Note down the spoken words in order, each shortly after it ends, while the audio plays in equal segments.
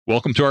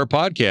Welcome to our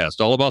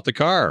podcast, All About the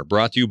Car,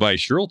 brought to you by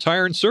Sherrill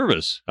Tire and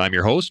Service. I'm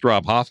your host,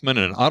 Rob Hoffman,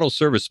 an auto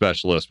service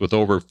specialist with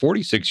over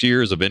 46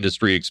 years of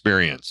industry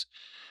experience.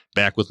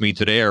 Back with me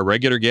today, our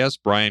regular guest,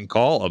 Brian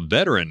Call, a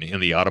veteran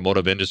in the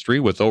automotive industry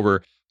with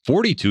over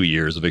 42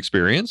 years of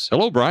experience.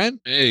 Hello,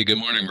 Brian. Hey, good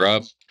morning,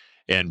 Rob.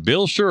 And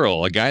Bill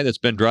Sherrill, a guy that's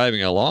been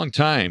driving a long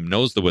time,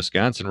 knows the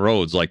Wisconsin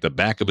roads like the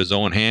back of his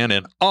own hand,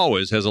 and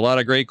always has a lot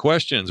of great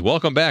questions.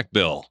 Welcome back,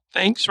 Bill.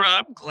 Thanks,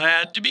 Rob.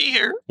 Glad to be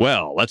here.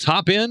 Well, let's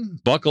hop in,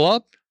 buckle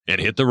up,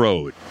 and hit the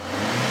road.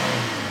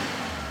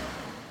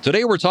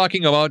 Today, we're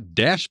talking about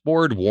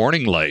dashboard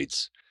warning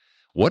lights.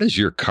 What is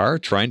your car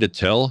trying to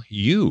tell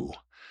you?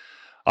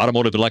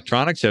 Automotive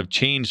electronics have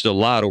changed a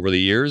lot over the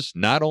years.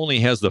 Not only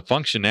has the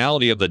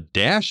functionality of the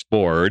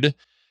dashboard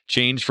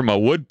changed from a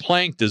wood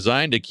plank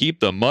designed to keep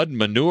the mud and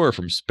manure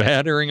from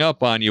spattering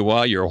up on you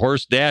while your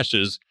horse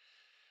dashes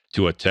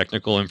to a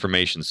technical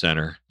information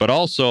center, but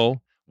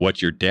also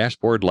what your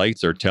dashboard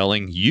lights are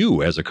telling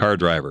you as a car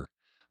driver.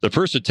 The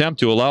first attempt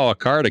to allow a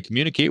car to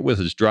communicate with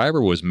its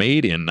driver was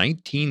made in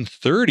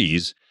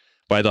 1930s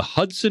by the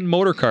Hudson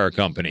Motor Car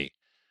Company.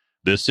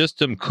 This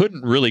system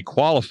couldn't really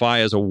qualify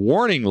as a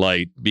warning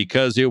light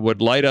because it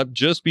would light up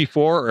just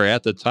before or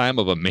at the time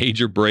of a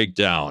major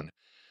breakdown.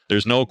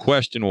 There's no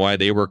question why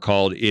they were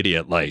called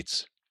idiot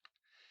lights.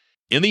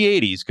 In the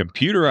 80s,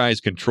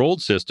 computerized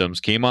controlled systems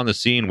came on the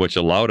scene, which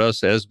allowed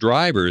us as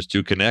drivers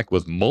to connect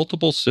with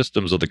multiple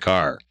systems of the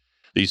car.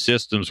 These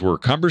systems were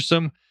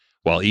cumbersome,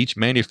 while each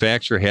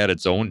manufacturer had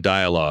its own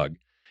dialogue.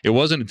 It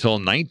wasn't until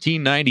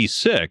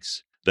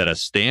 1996 that a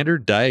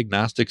standard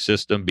diagnostic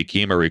system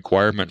became a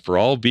requirement for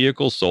all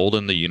vehicles sold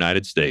in the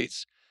United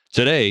States.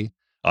 Today,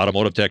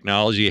 automotive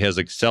technology has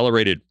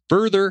accelerated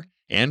further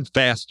and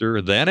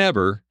faster than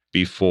ever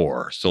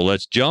before. So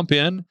let's jump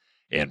in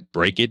and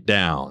break it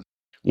down.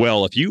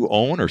 Well, if you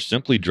own or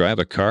simply drive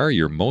a car,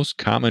 your most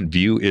common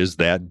view is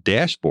that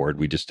dashboard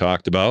we just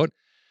talked about.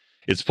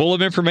 It's full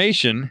of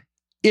information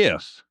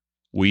if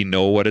we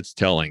know what it's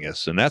telling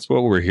us. And that's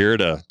what we're here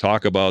to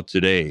talk about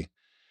today.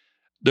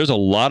 There's a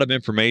lot of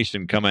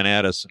information coming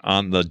at us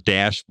on the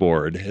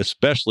dashboard,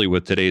 especially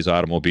with today's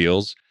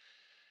automobiles.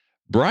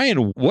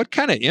 Brian, what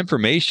kind of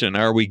information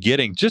are we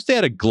getting just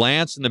at a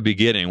glance in the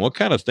beginning? What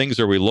kind of things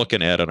are we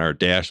looking at on our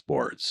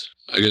dashboards?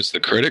 I guess the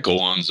critical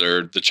ones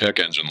are the check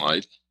engine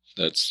light.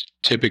 That's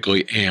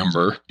typically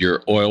amber.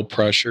 Your oil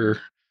pressure,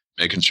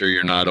 making sure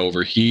you're not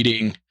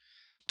overheating.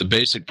 The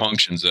basic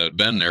functions that have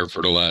been there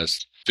for the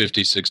last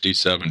 50, 60,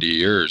 70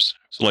 years.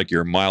 So like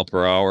your mile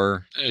per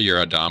hour. Your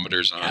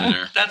odometer's on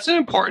there. That's an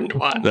important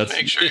one. To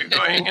make sure you're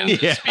going in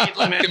the speed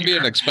limit. It can be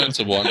an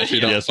expensive one if you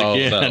don't follow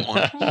that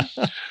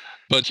one.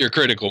 But your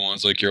critical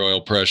ones, like your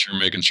oil pressure,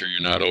 making sure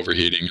you're not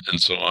overheating and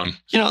so on.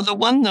 You know, the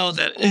one, though,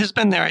 that has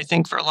been there, I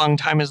think, for a long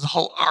time is the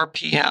whole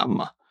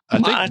RPM I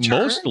monitor. think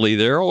mostly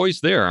they're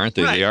always there, aren't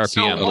they? Right. The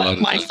RPM. So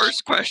my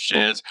first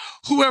question is,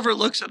 whoever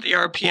looks at the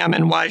RPM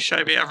and why should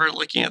I be ever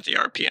looking at the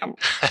RPM?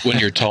 When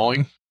you're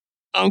towing,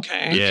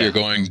 Okay. Yeah. if you're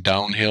going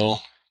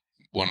downhill,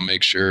 want to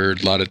make sure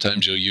a lot of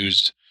times you'll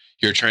use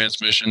your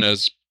transmission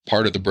as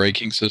part of the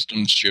braking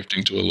system,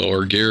 shifting to a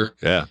lower gear.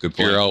 Yeah, good If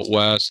you're point. out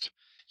west,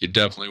 you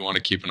definitely want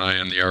to keep an eye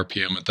on the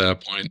RPM at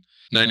that point.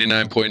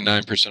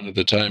 99.9% of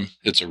the time,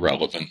 it's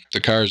irrelevant.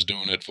 The car's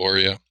doing it for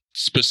you.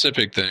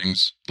 Specific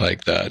things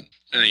like that.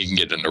 And you can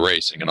get into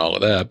racing and all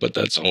of that, but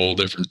that's a whole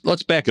different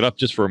Let's back it up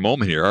just for a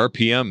moment here.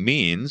 RPM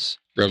means,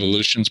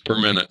 revolutions per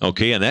minute.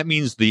 okay, and that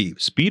means the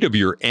speed of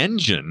your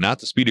engine, not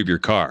the speed of your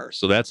car.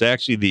 So that's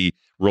actually the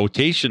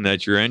rotation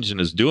that your engine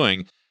is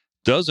doing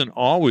doesn't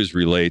always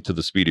relate to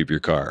the speed of your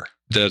car.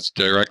 That's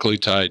directly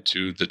tied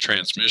to the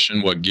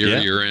transmission, what gear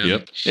you're in.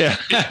 Yep. Yeah.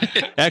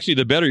 Actually,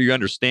 the better you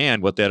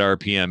understand what that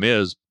RPM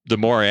is, the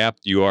more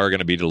apt you are going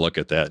to be to look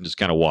at that and just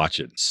kind of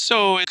watch it.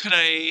 So could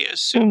I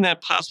assume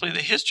that possibly the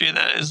history of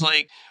that is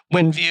like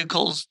when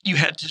vehicles, you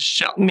had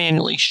to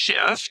manually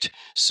shift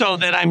so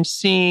that I'm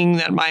seeing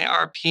that my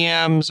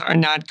RPMs are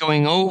not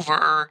going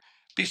over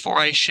before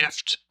I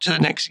shift to the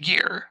next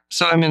gear.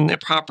 So I'm in the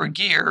proper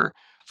gear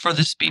for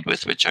the speed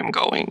with which I'm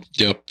going.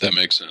 Yep, that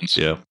makes sense.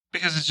 Yeah.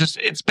 Because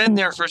it's been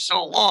there for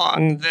so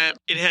long that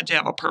it had to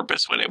have a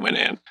purpose when it went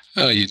in.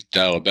 You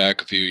dial it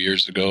back a few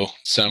years ago,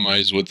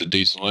 semis with the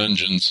diesel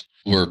engines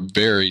were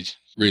very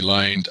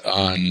reliant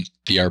on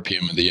the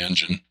RPM of the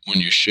engine when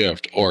you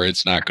shift, or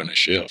it's not going to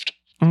shift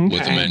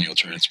with the manual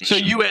transmission.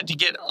 So you had to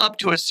get up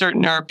to a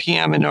certain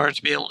RPM in order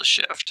to be able to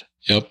shift.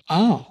 Yep.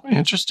 Oh,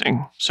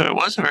 interesting. So it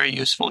was a very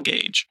useful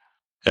gauge.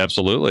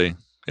 Absolutely.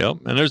 Yep.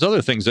 And there's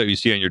other things that you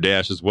see on your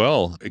dash as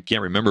well. I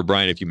can't remember,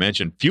 Brian, if you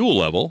mentioned fuel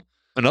level,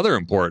 another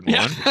important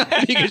one,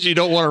 because you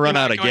don't want to run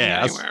out of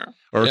gas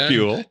or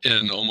fuel.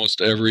 And almost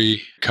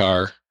every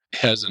car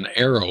has an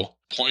arrow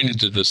pointed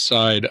to the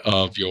side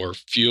of your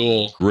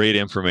fuel. Great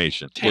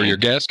information. Where your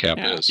gas cap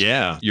is.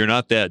 Yeah. You're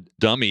not that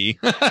dummy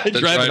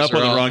driving up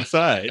on the wrong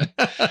side.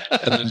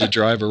 And then you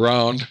drive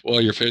around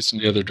while you're facing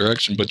the other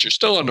direction, but you're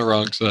still on the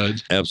wrong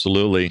side.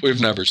 Absolutely.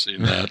 We've never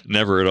seen that.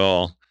 Never at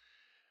all.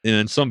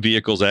 And some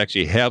vehicles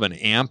actually have an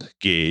amp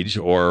gauge,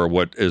 or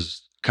what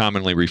is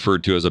commonly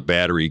referred to as a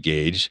battery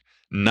gauge.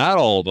 Not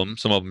all of them.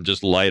 Some of them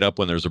just light up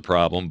when there's a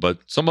problem, but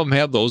some of them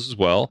have those as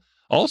well.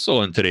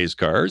 Also in today's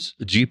cars,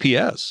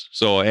 GPS.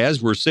 So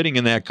as we're sitting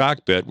in that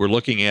cockpit, we're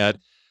looking at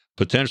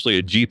potentially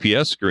a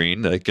GPS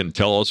screen that can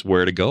tell us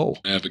where to go.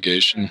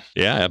 Navigation.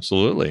 Yeah,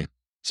 absolutely.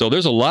 So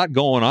there's a lot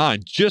going on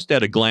just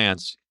at a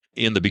glance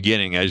in the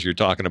beginning as you're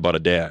talking about a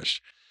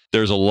dash.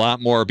 There's a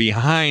lot more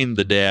behind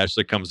the dash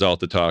that comes out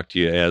to talk to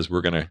you as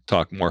we're going to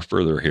talk more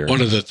further here.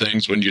 One of the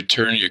things when you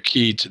turn your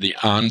key to the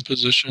on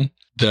position,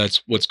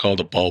 that's what's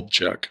called a bulb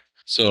check.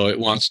 So it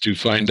wants to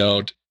find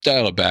out,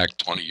 dial it back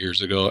 20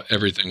 years ago,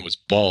 everything was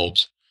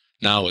bulbs.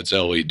 Now it's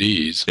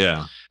LEDs.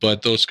 Yeah.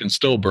 But those can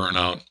still burn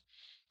out.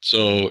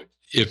 So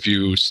if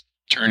you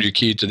turn your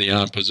key to the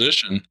on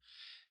position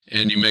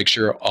and you make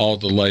sure all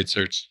the lights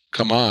are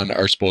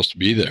supposed to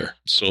be there.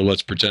 So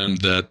let's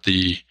pretend that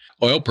the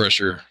oil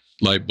pressure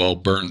light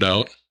bulb burned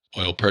out,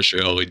 oil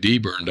pressure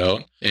LED burned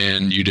out,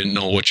 and you didn't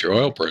know what your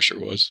oil pressure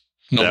was.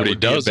 Nobody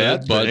does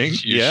that, but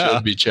you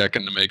should be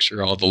checking to make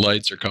sure all the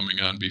lights are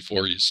coming on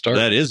before you start.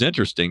 That is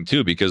interesting,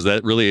 too, because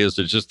that really is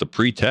just the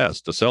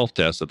pre-test, the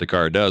self-test that the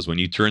car does when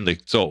you turn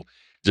so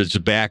just to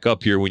back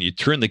up here, when you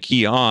turn the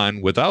key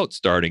on without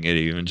starting it,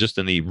 even just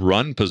in the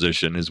run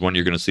position is when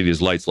you're going to see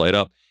these lights light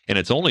up. And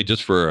it's only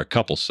just for a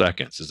couple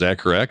seconds. Is that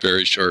correct?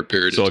 Very short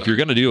period of time. So if you're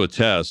going to do a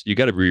test, you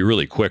got to be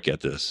really quick at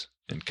this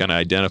and kind of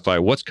identify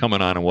what's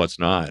coming on and what's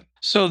not.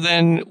 So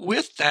then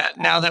with that,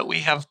 now that we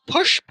have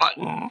push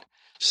button,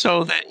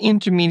 so that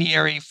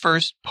intermediary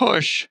first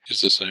push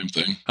is the same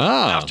thing.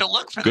 I have to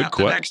look for that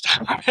the next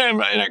time I'm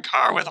in a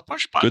car with a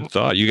push button. Good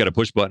thought. You got a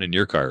push button in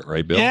your car,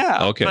 right, Bill?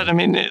 Yeah. Okay. But I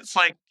mean, it's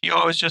like you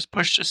always just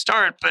push to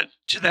start. But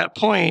to that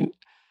point,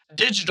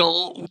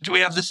 digital, do we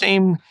have the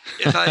same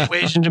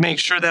evaluation to make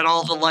sure that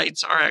all the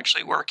lights are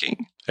actually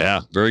working?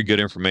 Yeah, very good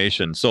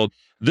information. So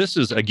this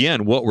is,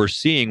 again, what we're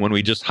seeing when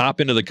we just hop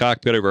into the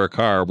cockpit of our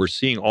car. We're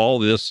seeing all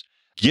this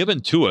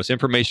given to us,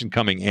 information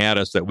coming at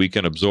us that we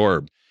can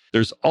absorb.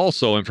 There's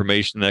also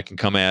information that can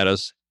come at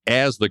us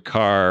as the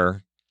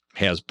car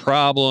has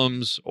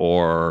problems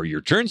or your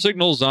turn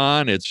signal's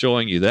on. It's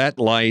showing you that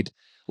light,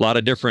 a lot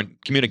of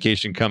different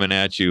communication coming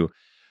at you.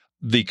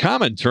 The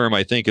common term,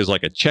 I think, is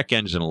like a check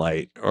engine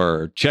light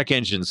or check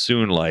engine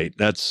soon light.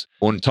 That's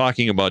when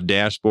talking about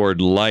dashboard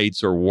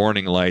lights or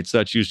warning lights,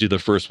 that's usually the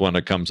first one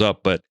that comes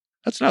up, but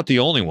that's not the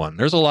only one.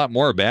 There's a lot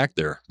more back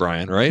there,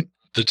 Brian, right?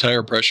 The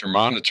tire pressure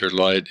monitor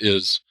light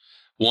is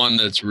one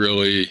that's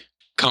really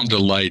come to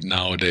light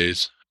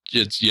nowadays.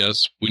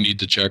 Yes, we need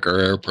to check our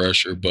air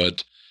pressure,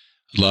 but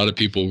a lot of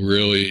people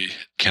really,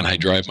 can I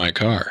drive my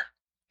car?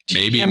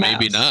 Maybe, TPMS.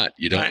 Maybe not.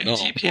 You don't know.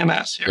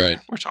 TPMS here. Right.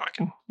 We're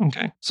talking.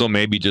 Okay. So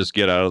maybe just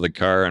get out of the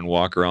car and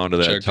walk around to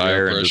that Check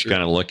tire and just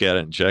kind of look at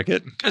it and check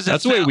it.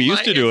 That's the way we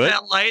used to do it.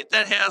 That light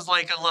that has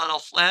like a little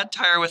flat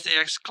tire with the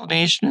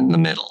exclamation in the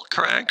middle,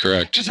 correct?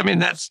 Correct. Because, I mean,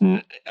 that's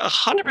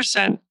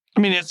 100%. I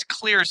mean, it's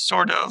clear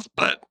sort of,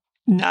 but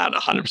not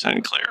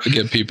 100% clear. I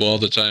get people all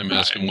the time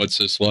asking, what's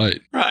this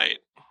light? Right.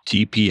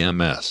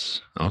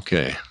 TPMS.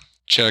 Okay.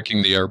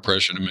 Checking the air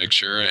pressure to make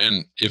sure.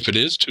 And if it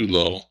is too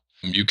low,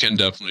 you can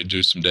definitely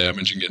do some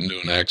damage and get into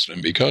an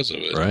accident because of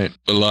it. Right.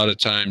 But a lot of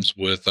times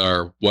with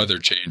our weather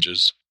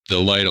changes, the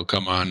light will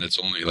come on. It's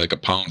only like a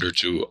pound or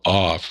two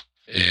off.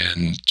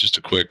 And just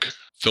a quick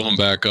fill them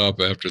back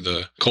up after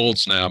the cold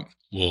snap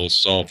will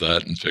solve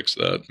that and fix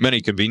that.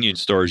 Many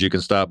convenience stores you can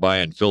stop by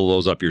and fill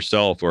those up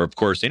yourself. Or, of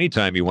course,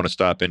 anytime you want to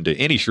stop into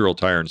any Sherrill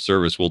Tire and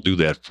Service, we'll do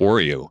that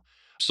for you.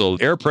 So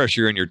air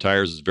pressure in your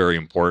tires is very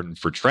important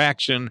for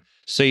traction,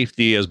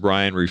 safety, as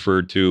Brian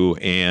referred to,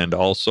 and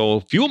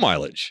also fuel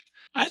mileage.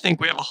 I think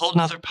we have a whole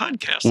nother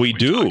podcast. We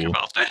do. Talk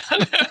about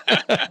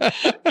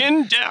that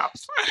in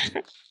depth.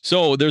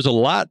 So there's a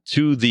lot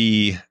to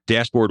the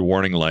dashboard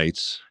warning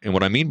lights. And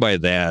what I mean by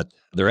that,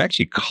 they're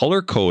actually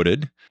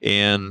color-coded,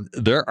 and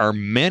there are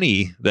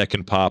many that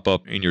can pop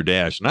up in your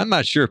dash. And I'm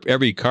not sure if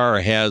every car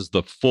has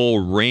the full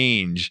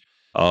range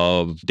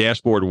of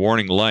dashboard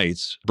warning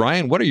lights.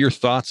 Brian, what are your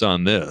thoughts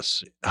on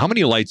this? How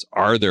many lights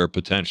are there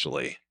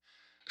potentially?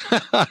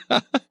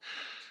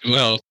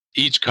 Well,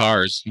 each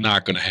car is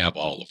not going to have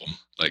all of them,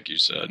 like you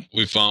said.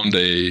 We found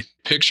a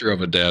picture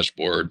of a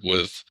dashboard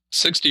with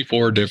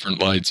 64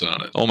 different lights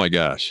on it. Oh my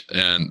gosh.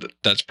 And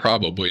that's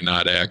probably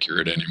not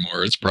accurate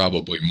anymore. It's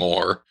probably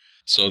more.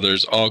 So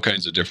there's all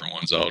kinds of different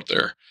ones out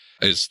there.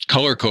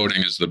 Color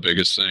coding is the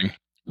biggest thing.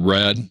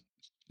 Red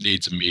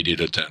needs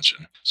immediate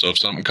attention. So if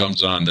something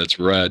comes on that's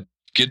red,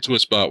 get to a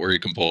spot where you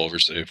can pull over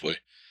safely.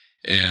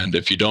 And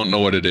if you don't know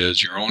what it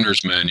is, your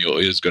owner's manual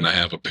is going to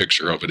have a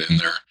picture of it in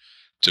there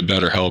to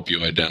better help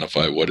you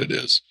identify what it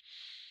is.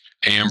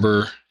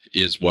 Amber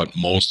is what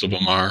most of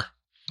them are.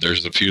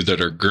 There's a few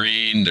that are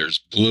green, there's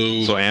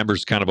blue. So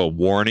amber's kind of a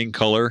warning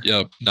color?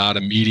 Yep, not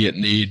immediate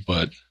need,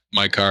 but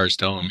my car is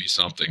telling me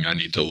something. I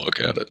need to look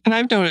at it. And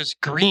I've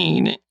noticed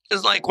green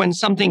is like when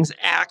something's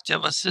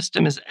active, a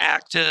system is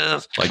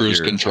active. Like cruise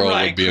control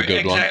would be a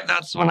good one.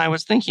 That's when I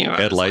was thinking about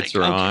it. Headlights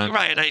are on.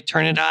 Right, I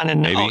turn it on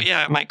and, Maybe.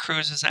 My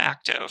cruise is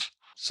active.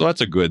 So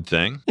that's a good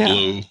thing. Yeah.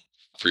 Blue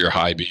for your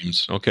high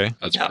beams. Okay.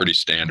 That's a pretty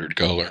standard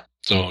color.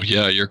 So,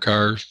 yeah, your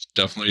car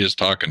definitely is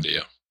talking to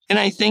you. And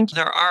I think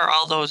there are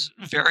all those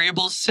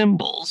variable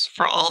symbols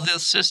for all the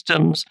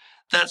systems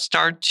that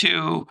start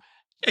to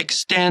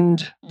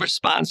extend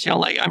response.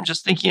 Like I'm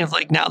just thinking of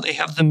like now they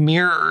have the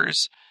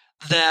mirrors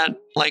that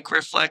like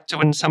reflect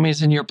when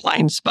somebody's in your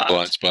blind spot.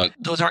 Blind spot.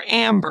 Those are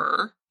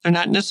amber. They're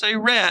not necessarily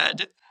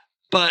red,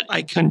 but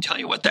I couldn't tell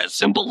you what that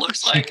symbol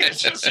looks like.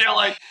 It's just,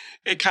 like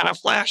it kind of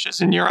flashes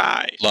in your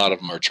eye. A lot of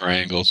them are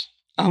triangles.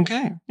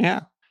 Okay,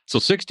 yeah. So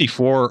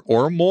 64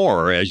 or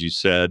more, as you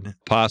said,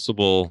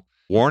 possible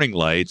warning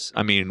lights.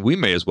 I mean, we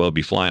may as well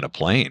be flying a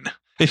plane.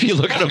 If you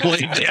look at a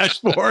plane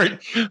dashboard,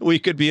 we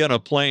could be on a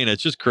plane.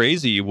 It's just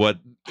crazy what.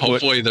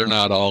 Hopefully they're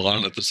not all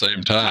on at the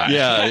same time.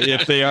 Yeah,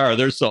 if they are,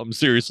 there's something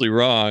seriously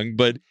wrong.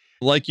 But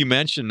like you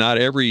mentioned, not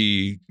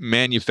every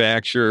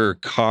manufacturer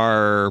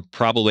car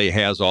probably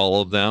has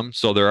all of them.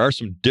 So there are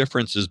some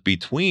differences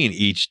between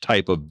each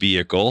type of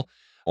vehicle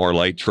or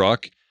light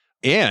truck.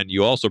 And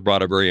you also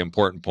brought a very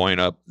important point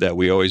up that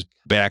we always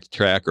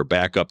backtrack or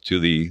back up to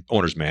the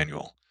owner's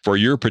manual. For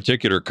your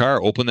particular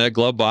car, open that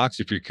glove box.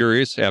 If you're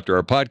curious, after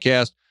our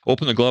podcast,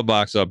 open the glove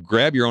box up,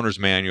 grab your owner's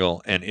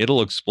manual, and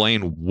it'll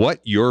explain what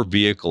your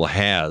vehicle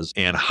has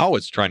and how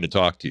it's trying to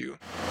talk to you.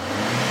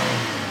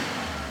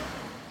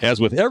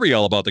 As with every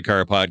All About the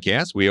Car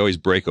podcast, we always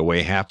break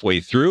away halfway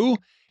through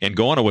and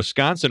go on a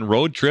Wisconsin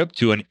road trip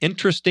to an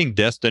interesting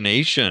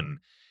destination.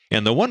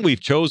 And the one we've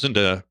chosen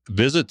to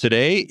visit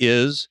today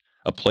is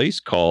a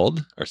place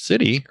called, or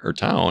city or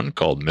town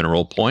called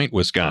Mineral Point,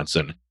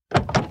 Wisconsin.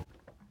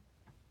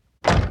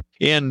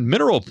 And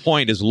Mineral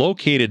Point is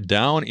located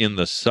down in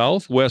the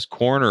southwest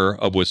corner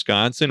of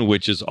Wisconsin,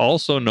 which is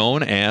also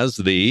known as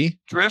the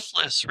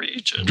Driftless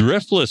region.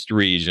 Driftless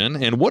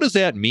region. And what does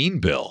that mean,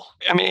 Bill?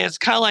 I mean, it's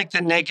kind of like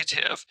the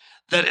negative,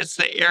 that it's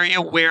the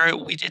area where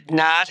we did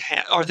not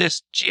have, or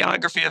this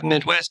geography of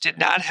Midwest did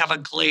not have a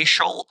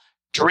glacial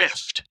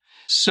drift.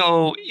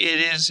 So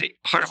it is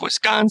part of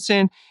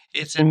Wisconsin.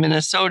 It's in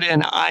Minnesota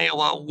and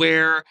Iowa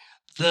where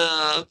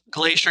the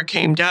glacier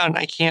came down.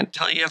 I can't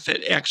tell you if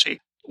it actually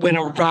went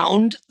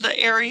around the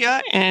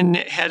area and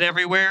head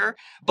everywhere.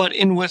 But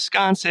in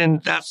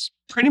Wisconsin, that's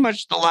pretty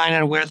much the line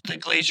on where the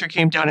glacier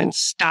came down and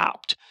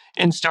stopped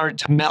and started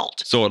to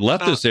melt. So it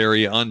left this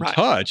area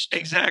untouched. Right,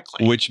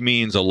 exactly. Which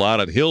means a lot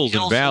of hills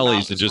and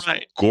valleys and just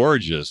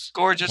gorgeous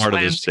part of the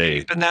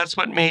landscape. state. And that's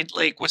what made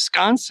Lake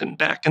Wisconsin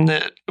back in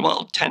the,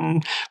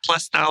 10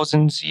 plus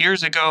thousands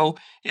years ago,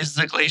 is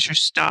the glacier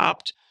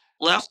stopped,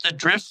 left the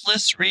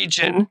driftless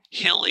region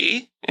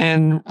hilly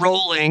and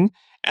rolling,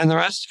 and the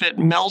rest of it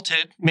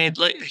melted, made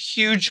a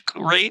huge,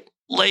 great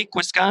Lake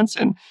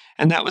Wisconsin.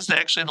 And that was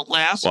actually the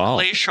last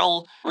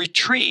glacial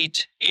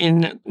retreat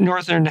in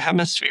Northern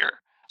Hemisphere.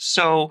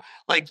 So,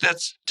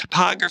 that's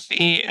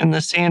topography, and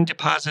the sand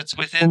deposits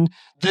within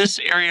this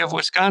area of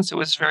Wisconsin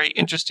was very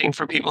interesting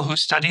for people who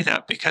study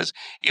that because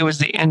it was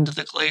the end of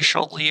the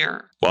glacial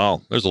year.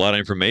 Wow, there's a lot of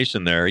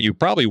information there. You're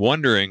probably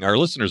wondering, our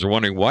listeners are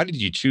wondering, why did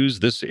you choose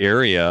this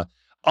area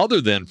other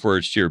than for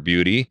its sheer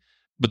beauty?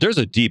 But there's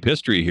a deep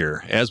history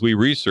here. As we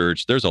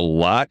researched, there's a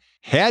lot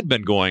had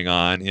been going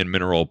on in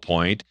Mineral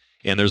Point,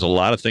 and there's a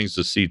lot of things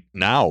to see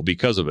now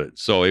because of it.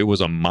 So it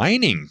was a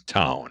mining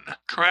town.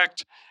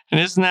 Correct. And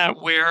isn't that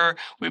where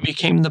we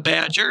became the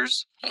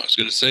Badgers? I was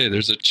going to say,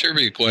 there's a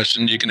trivia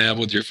question you can have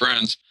with your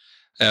friends.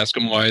 Ask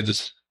them why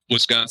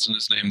Wisconsin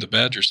is named the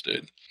Badger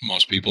State.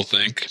 Most people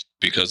think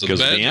because of the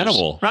badgers. The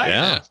animal. Right.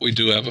 Yeah, we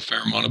do have a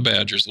fair amount of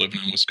badgers living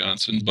in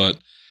Wisconsin, but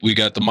we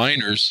got the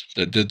miners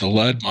that did the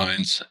lead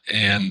mines,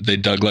 and they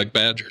dug like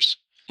badgers.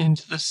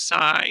 Into the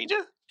side.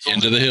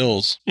 Into the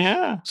hills.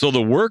 Yeah. So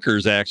the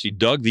workers actually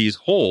dug these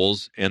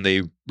holes, and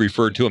they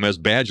referred to them as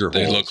badger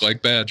holes. They look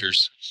like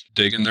badgers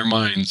digging their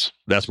mines.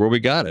 That's where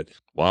we got it.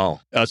 Wow.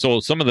 So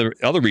some of the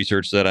other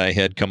research that I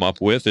had come up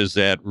with is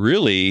that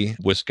really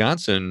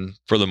Wisconsin,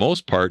 for the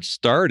most part,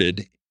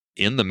 started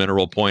in the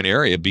Mineral Point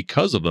area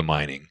because of the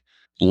mining.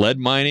 Lead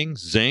mining,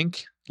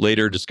 zinc,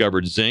 later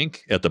discovered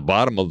zinc at the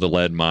bottom of the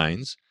lead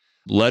mines.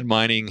 Lead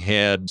mining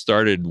had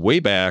started way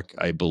back,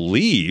 I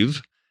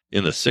believe,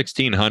 in the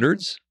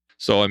 1600s.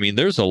 So, I mean,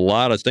 there's a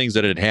lot of things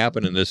that had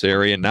happened in this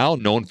area, now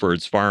known for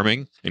its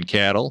farming and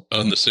cattle.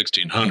 In the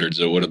 1600s,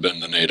 it would have been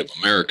the Native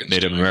Americans.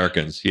 Native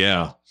Americans,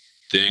 yeah.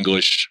 The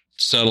English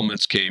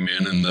settlements came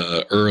in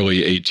the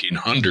early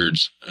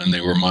 1800s, and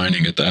they were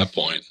mining at that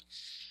point.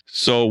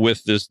 So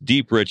with this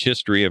deep, rich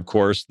history, of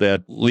course,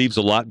 that leaves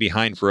a lot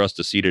behind for us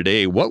to see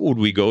today. What would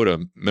we go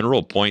to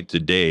Mineral Point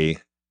today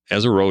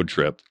as a road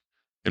trip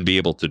and be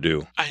able to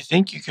do? I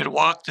think you could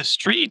walk the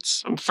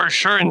streets for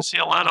sure and see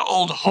a lot of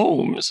old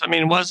homes. I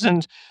mean,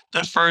 wasn't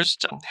the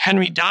first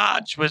Henry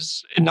Dodge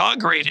was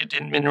inaugurated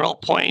in Mineral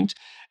Point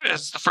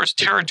as the first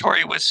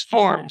territory was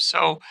formed.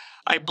 So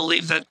I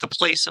believe that the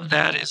place of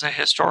that is a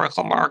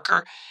historical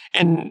marker.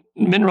 And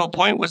Mineral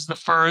Point was the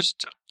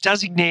first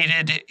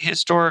designated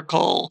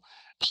historical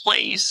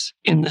place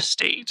in the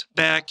state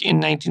back in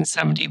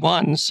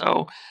 1971.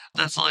 So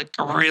that's like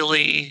a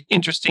really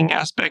interesting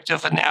aspect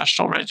of a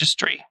national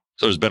registry.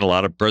 So there's been a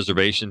lot of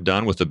preservation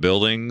done with the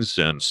buildings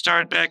and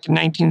started back in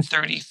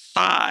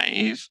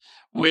 1935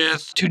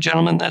 with two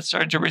gentlemen that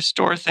started to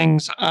restore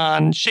things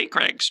on Shake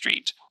Rag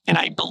Street. And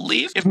I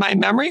believe, if my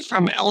memory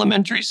from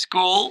elementary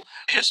school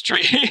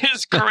history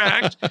is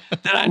correct,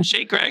 that on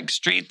Shake Rag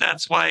Street,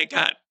 that's why I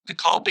got the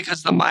call,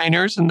 because the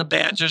miners and the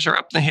badgers are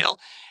up the hill.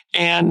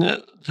 And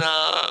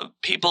the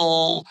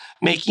people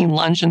making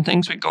lunch and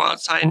things would go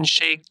outside and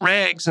shake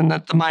rags, and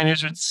that the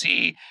miners would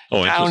see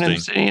down in the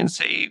city and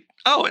say,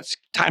 oh, it's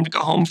time to go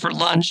home for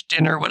lunch,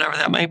 dinner, whatever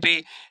that might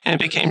be. And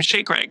it became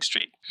Shake Rag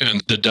Street.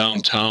 And the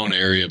downtown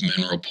area of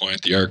Mineral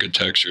Point, the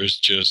architecture is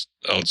just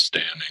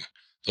outstanding.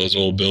 Those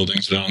old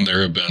buildings down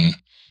there have been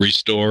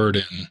restored,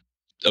 and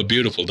a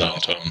beautiful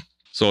downtown.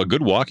 So a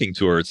good walking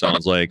tour, it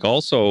sounds like.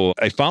 Also,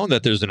 I found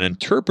that there's an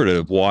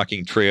interpretive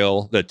walking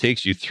trail that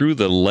takes you through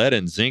the lead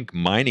and zinc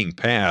mining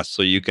pass.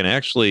 So you can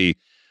actually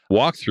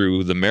walk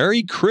through the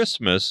Merry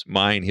Christmas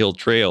Mine Hill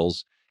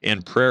Trails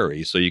and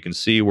Prairie. So you can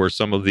see where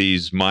some of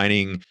these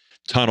mining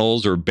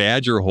tunnels or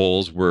badger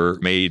holes were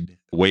made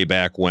way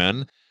back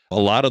when. A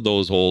lot of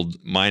those old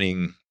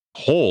mining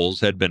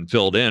holes had been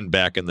filled in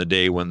back in the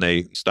day when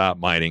they stopped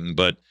mining,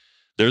 but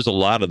there's a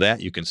lot of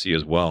that you can see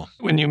as well.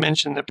 When you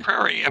mentioned the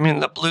prairie, I mean,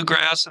 the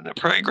bluegrass and the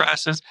prairie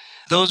grasses,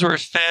 those were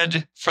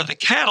fed for the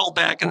cattle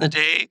back in the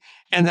day,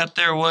 and that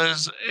there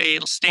was a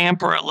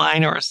stamp or a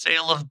line or a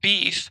sale of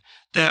beef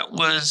that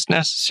was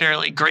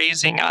necessarily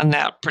grazing on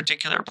that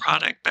particular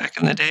product back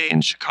in the day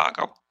in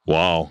Chicago.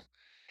 Wow.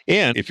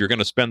 And if you're going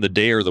to spend the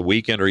day or the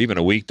weekend or even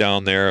a week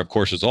down there, of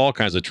course, there's all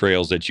kinds of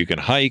trails that you can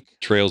hike,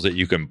 trails that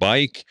you can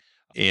bike.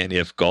 And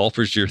if golf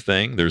is your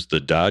thing, there's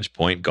the Dodge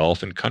Point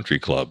Golf and Country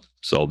Club.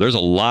 So there's a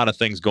lot of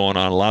things going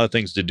on, a lot of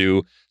things to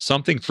do,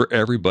 something for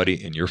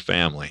everybody in your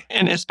family.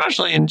 And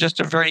especially in just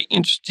a very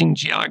interesting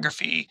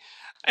geography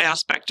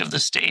aspect of the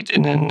state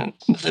and in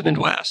the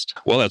Midwest.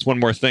 Well, that's one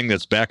more thing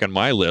that's back on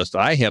my list.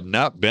 I have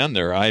not been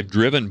there. I've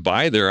driven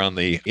by there on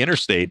the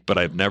interstate, but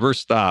I've never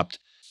stopped.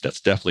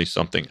 That's definitely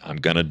something I'm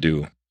going to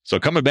do. So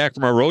coming back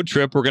from our road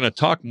trip, we're going to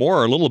talk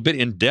more a little bit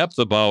in depth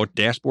about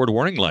dashboard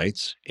warning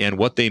lights and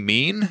what they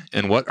mean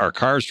and what our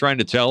car is trying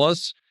to tell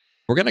us.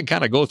 We're going to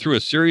kind of go through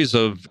a series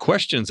of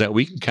questions that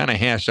we can kind of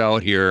hash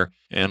out here.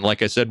 And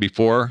like I said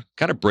before,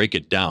 kind of break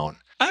it down.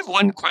 I have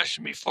one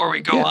question before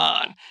we go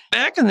on.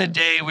 Back in the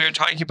day, we were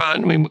talking about,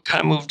 and we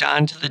kind of moved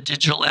on to the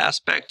digital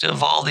aspect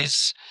of all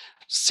these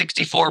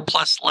 64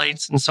 plus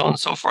lights and so on and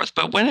so forth.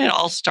 But when it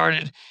all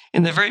started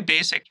in the very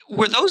basic,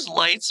 were those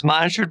lights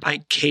monitored by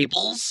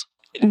cables?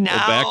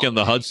 Now, back in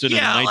the Hudson in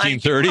the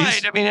 1930s?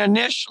 Right. I mean,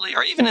 initially,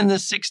 or even in the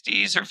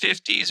 60s or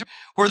 50s,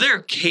 were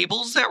there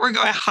cables that were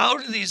going? How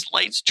do these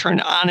lights turn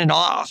on and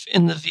off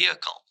in the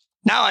vehicle?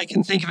 Now I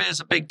can think of it as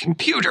a big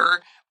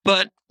computer,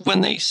 but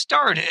when they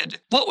started,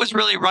 what was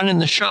really running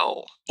the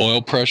show?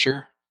 Oil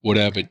pressure would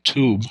have a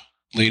tube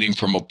leading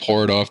from a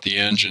port off the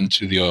engine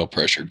to the oil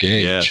pressure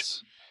gauge.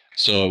 Yes.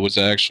 So it was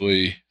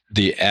actually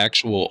the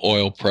actual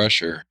oil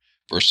pressure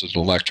versus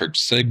electric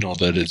signal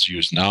that is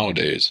used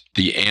nowadays.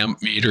 The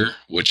amp meter,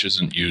 which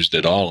isn't used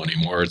at all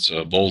anymore, it's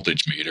a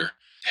voltage meter,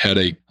 had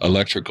a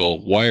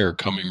electrical wire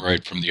coming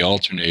right from the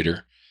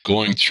alternator,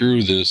 going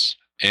through this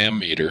amp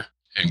meter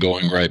and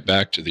going right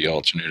back to the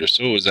alternator.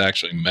 So it was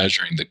actually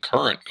measuring the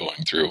current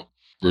going through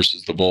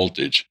versus the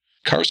voltage.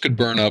 Cars could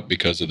burn up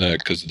because of that,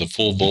 because of the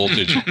full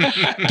voltage.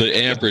 The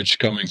amperage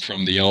coming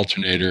from the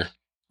alternator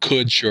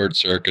could short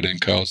circuit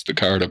and cause the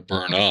car to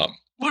burn up.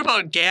 What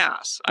about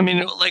gas? I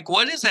mean, like,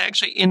 what is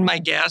actually in my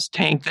gas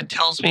tank that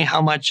tells me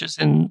how much is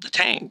in the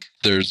tank?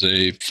 There's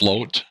a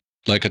float,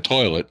 like a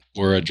toilet,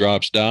 where it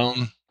drops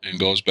down and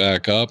goes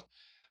back up.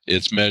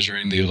 It's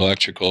measuring the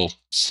electrical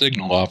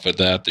signal off of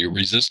that, the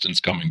resistance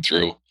coming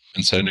through,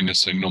 and sending a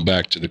signal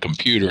back to the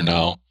computer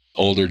now.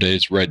 Older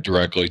days, right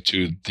directly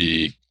to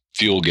the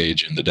fuel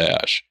gauge in the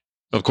dash.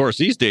 Of course,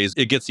 these days,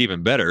 it gets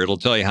even better. It'll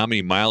tell you how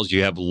many miles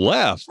you have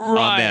left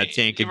on that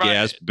tank of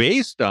gas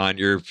based on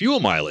your fuel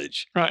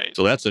mileage. Right.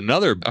 So that's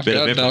another bit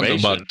of information.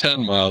 Down to about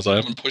 10 miles. I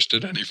haven't pushed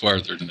it any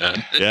farther than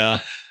that.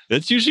 Yeah.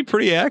 It's usually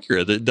pretty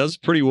accurate. It does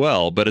pretty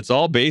well, but it's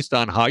all based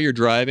on how you're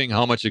driving,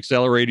 how much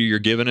accelerator you're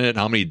giving it,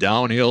 how many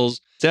downhills.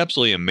 It's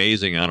absolutely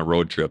amazing on a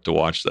road trip to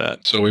watch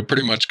that. So we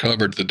pretty much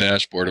covered the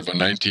dashboard of a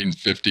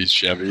 1950s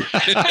Chevy.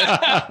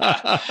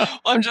 Well,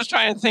 I'm just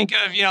trying to think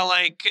of,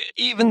 like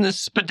even the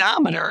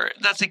speedometer,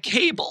 that's a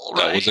cable,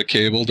 right? That was a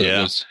cable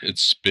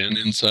it's spin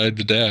inside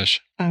the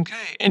dash.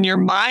 Okay. And your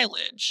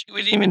mileage,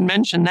 we didn't even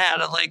mention that,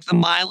 of like the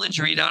mileage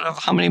readout of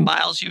how many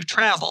miles you've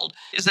traveled.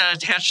 Is that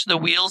attached to the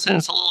wheels and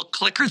it's a little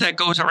clicker that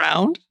goes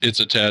around?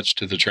 It's attached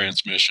to the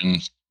transmission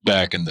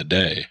back in the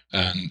day.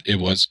 And it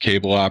was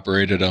cable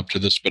operated up to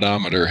the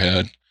speedometer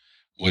head,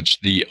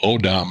 which the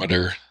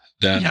odometer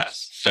then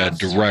fed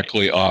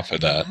directly off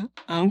of that.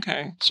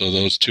 Okay. So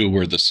those two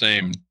were the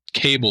same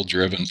cable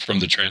driven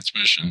from the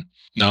transmission.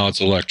 Now it's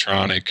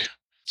electronic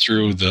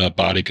through the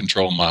body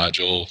control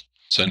module,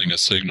 sending a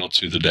signal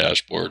to the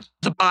dashboard.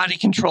 The body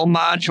control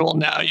module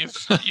now, you've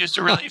used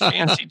a really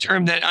fancy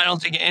term that I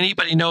don't think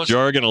anybody knows.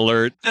 Jargon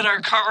alert. That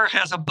our car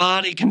has a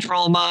body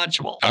control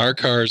module. Our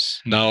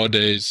cars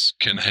nowadays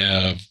can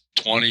have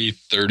 20,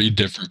 30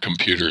 different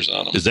computers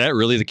on them. Is that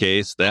really the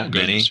case? That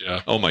many? Goodness,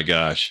 yeah. Oh my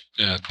gosh.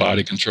 Yeah,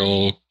 body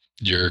control,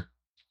 your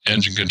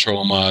engine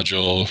control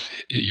module,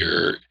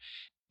 your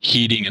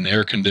heating and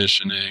air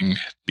conditioning,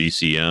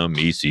 BCM,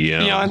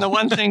 ECM. And the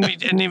one thing we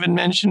didn't even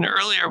mention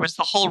earlier was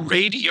the whole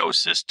radio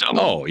system.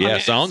 Oh, yeah,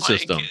 sound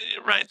system.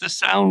 Right, the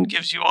sound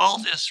gives you all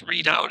this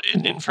readout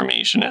and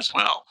information as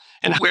well.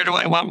 And where do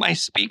I want my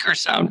speaker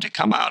sound to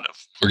come out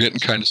of? We're getting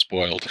kind of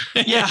spoiled.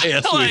 Yeah.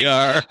 Yes, we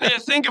are.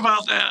 Think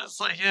about that. It's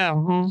like, yeah.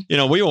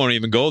 Mm-hmm. We won't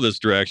even go this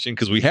direction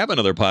because we have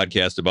another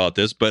podcast about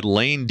this, but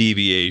lane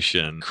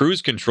deviation,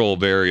 cruise control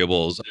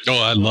variables.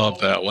 Oh, I love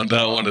that one.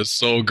 That one is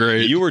so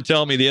great. You were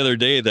telling me the other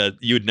day that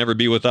you'd never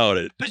be without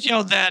it. But,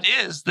 that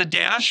is the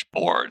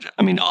dashboard.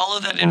 I mean, all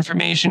of that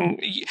information,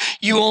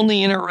 you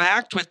only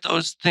interact with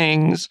those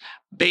things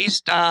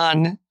based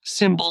on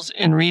symbols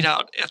and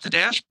readout at the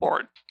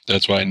dashboard.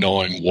 That's why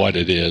knowing what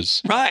it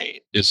is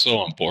is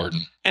so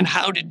important. And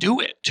how to do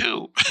it,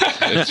 too.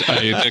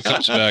 It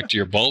comes back to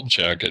your bulb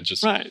check. It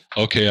just,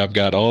 okay, I've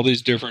got all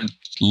these different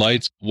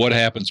lights. What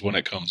happens when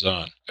it comes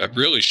on? I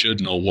really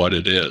should know what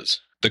it is.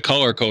 The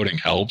color coding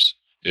helps.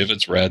 If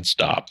it's red,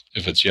 stop.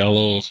 If it's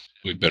yellow,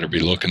 we better be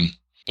looking,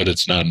 but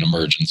it's not an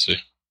emergency.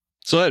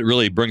 So that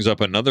really brings up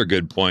another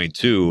good point,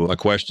 too. A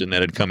question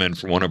that had come in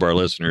from one of our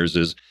listeners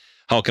is,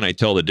 how can I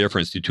tell the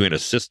difference between a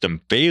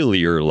system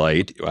failure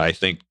light, I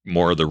think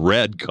more of the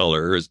red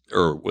color,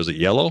 or was it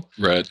yellow?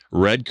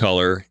 Red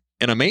color,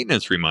 and a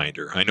maintenance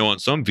reminder. I know on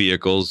some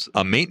vehicles,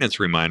 a maintenance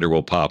reminder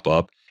will pop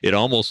up. It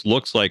almost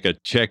looks like a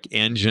check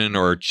engine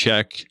or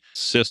check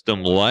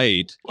system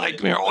light.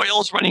 Like your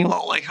oil's running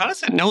low. Like, how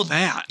does it know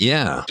that?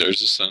 Yeah.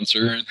 There's a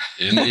sensor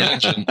in the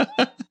engine.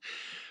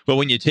 But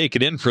when you take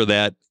it in for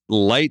that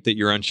light that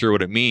you're unsure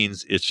what it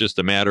means, it's just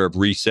a matter of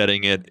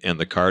resetting it, and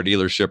the car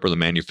dealership or the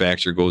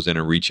manufacturer goes in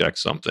and rechecks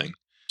something.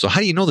 So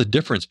how do you know the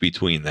difference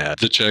between that?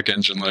 The check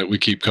engine light, we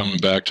keep coming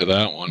back to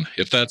that one.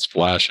 If that's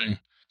flashing,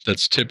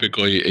 that's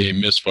typically a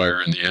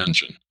misfire in the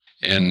engine.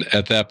 And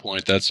at that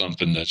point, that's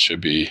something that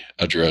should be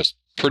addressed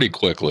pretty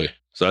quickly.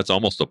 So that's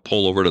almost a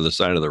pull over to the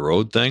side of the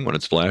road thing when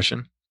it's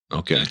flashing?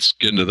 Okay. It's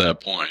getting to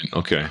that point.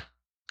 Okay.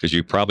 Because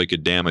you probably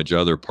could damage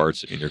other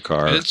parts in your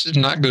car. It's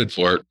not good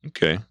for it.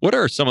 Okay. What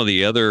are some of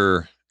the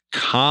other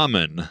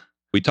common,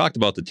 we talked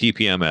about the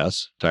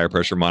TPMS, tire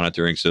pressure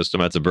monitoring system.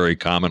 That's a very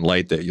common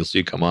light that you'll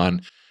see come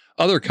on.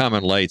 Other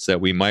common lights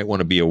that we might want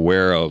to be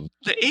aware of.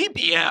 The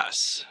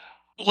ABS.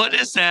 What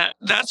is that?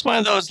 That's one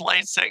of those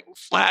lights that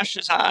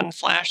flashes on,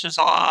 flashes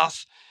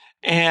off,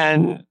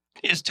 and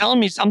is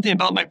telling me something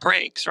about my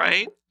brakes,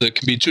 right? There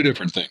can be two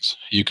different things.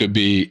 You could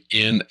be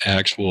in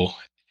actual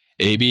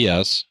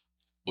ABS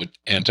with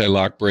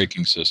anti-lock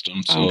braking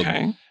system. So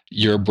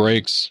your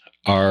brakes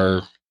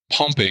are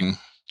pumping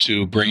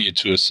to bring you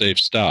to a safe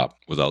stop.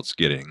 Without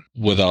skidding.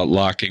 Without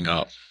locking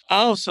up.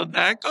 Oh, so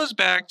that goes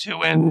back to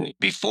when,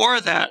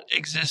 before that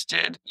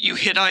existed, you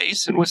hit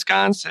ice in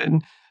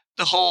Wisconsin,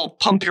 the whole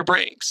pump your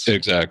brakes.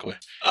 Exactly.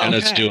 And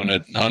it's doing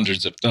it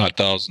hundreds, if not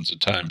thousands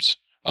of times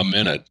a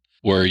minute,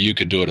 where you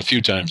could do it a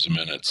few times a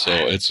minute. So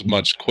it's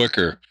much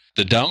quicker.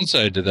 The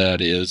downside to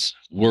that is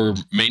we're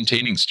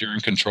maintaining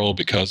steering control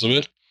because of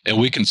it. And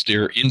we can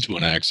steer into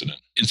an accident.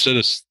 Instead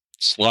of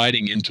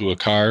sliding into a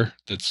car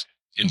that's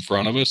in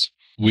front of us,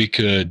 we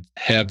could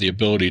have the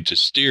ability to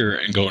steer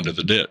and go into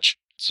the ditch.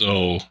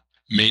 So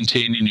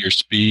maintaining your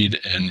speed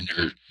and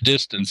your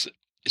distance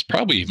is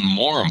probably even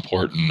more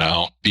important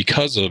now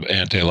because of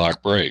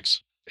anti-lock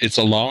brakes. It's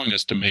allowing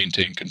us to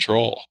maintain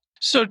control.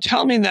 So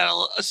tell me that.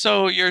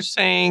 So you're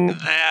saying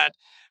that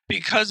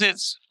because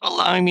it's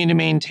allowing me to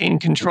maintain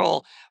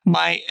control,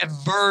 my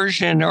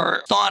aversion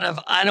or thought of,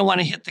 I don't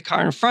want to hit the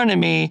car in front of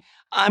me,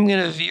 I'm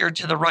going to veer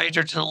to the right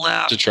or to the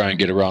left. To try and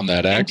get around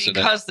that accident.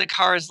 And because the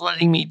car is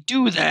letting me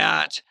do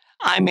that,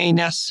 I may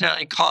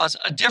necessarily cause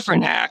a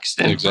different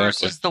accident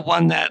versus the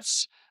one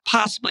that's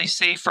possibly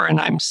safer and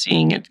I'm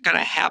seeing it going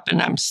to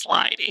happen. I'm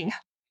sliding.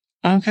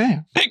 Okay.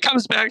 It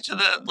comes back to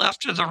the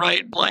left or the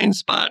right blind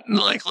spot.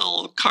 Like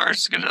little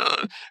car's going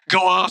to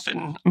go off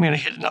and I'm going to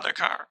hit another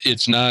car.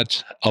 It's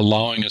not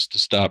allowing us to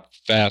stop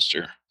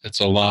faster. It's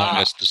allowing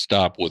us to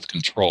stop with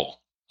control.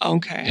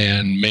 Okay.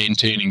 And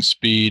maintaining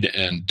speed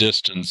and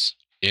distance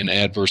in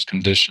adverse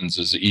conditions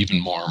is even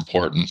more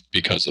important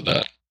because of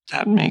that.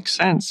 That makes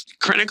sense.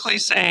 Critically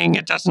saying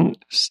it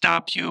doesn't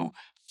stop you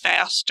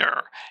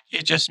faster.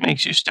 It just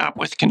makes you stop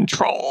with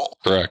control.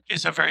 Correct.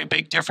 Is a very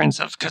big difference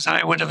because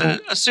I would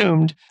have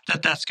assumed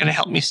that that's going to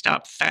help me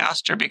stop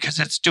faster because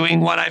it's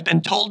doing what I've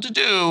been told to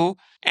do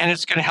and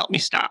it's going to help me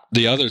stop.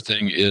 The other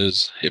thing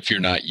is if you're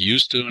not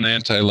used to an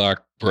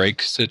anti-lock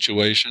brake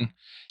situation,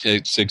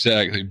 it's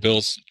exactly,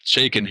 Bill's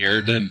shaking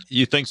here, then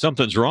you think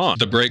something's wrong.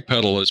 The brake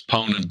pedal is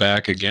pounding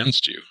back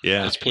against you.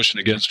 Yeah. It's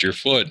pushing against your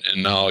foot,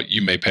 and now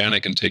you may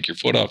panic and take your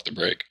foot off the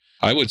brake.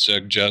 I would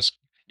suggest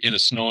in a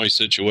snowy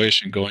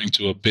situation going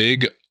to a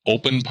big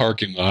open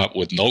parking lot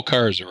with no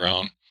cars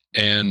around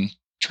and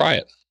try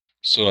it.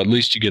 So at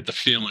least you get the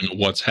feeling of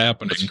what's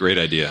happening. That's a great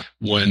idea.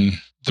 When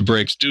the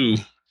brakes do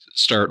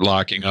start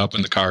locking up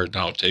and the car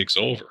now takes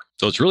over.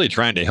 So it's really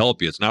trying to help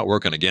you. It's not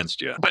working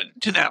against you. But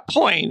to that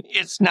point,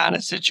 it's not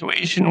a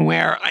situation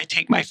where I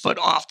take my foot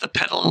off the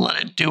pedal and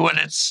let it do what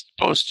it's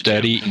supposed to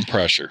Steady do. and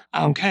pressure.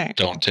 Okay.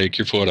 Don't take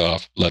your foot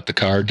off. Let the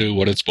car do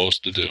what it's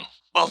supposed to do.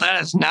 Well,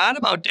 that is not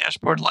about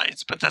dashboard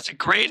lights, but that's a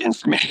great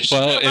information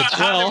Well, about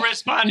how to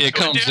respond it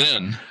to comes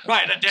in.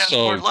 Right, a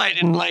dashboard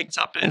light and lights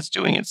up and it's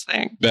doing its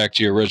thing. Back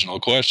to your original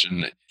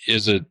question,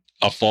 is it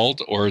a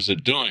fault or is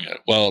it doing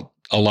it? Well,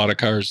 a lot of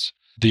cars,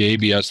 the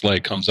ABS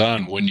light comes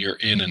on when you're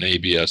in an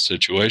ABS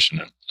situation,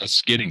 a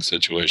skidding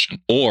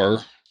situation,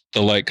 or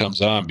the light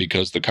comes on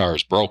because the car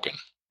is broken.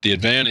 The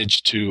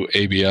advantage to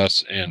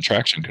ABS and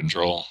traction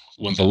control,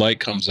 when the light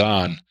comes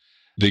on,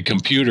 the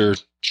computer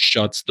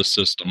shuts the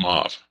system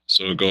off.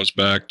 So it goes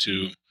back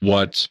to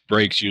what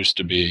brakes used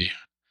to be.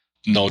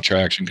 No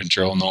traction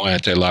control, no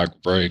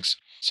anti-lock brakes.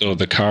 So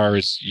the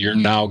cars, you're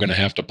now going to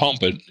have to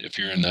pump it if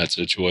you're in that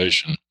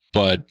situation.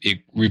 But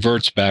it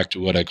reverts back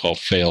to what I call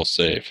fail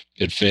safe.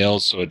 It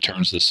fails, so it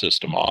turns the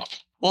system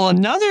off. Well,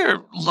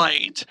 another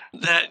light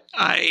that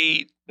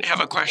I have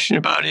a question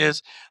about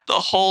is the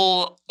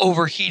whole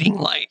overheating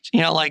light.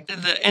 You know, like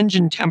the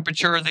engine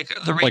temperature,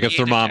 the Like a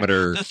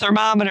thermometer. The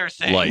thermometer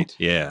thing. Light,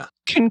 yeah.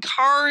 Can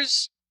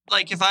cars,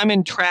 like if I'm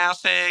in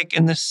traffic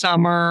in the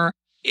summer,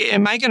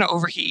 am I going to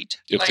overheat?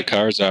 If the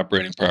car's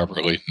operating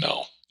properly,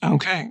 no.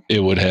 Okay.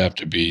 It would have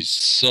to be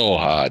so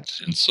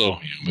hot and so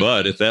humid.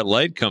 But if that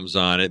light comes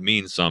on, it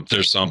means something.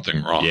 There's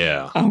something wrong.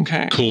 Yeah.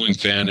 Okay. Cooling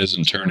fan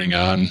isn't turning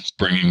on,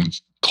 bringing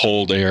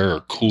cold air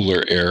or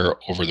cooler air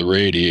over the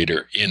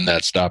radiator in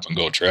that stop and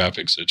go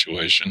traffic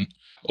situation.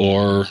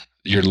 Or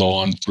you're low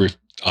on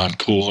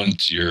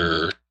coolant,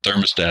 your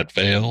thermostat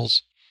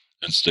fails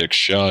and sticks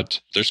shut.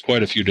 There's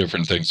quite a few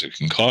different things that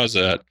can cause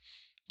that,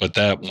 but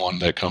that one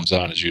that comes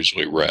on is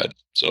usually red.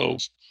 So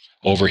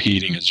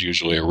overheating is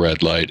usually a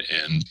red light,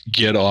 and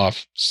get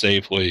off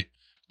safely,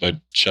 but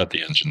shut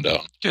the engine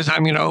down. Because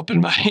I'm going to open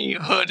my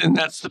hood, and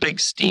that's the big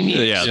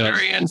steamy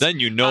experience.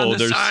 Then you know on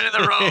the side of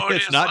the road.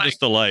 It's not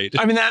just the light.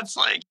 I mean, that's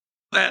like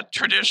that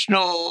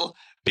traditional,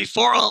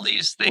 before all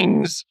these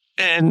things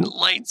and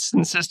lights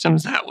and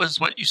systems, that was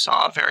what you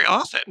saw very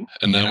often.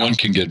 And that one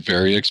can get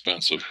very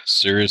expensive.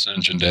 Serious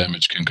engine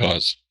damage can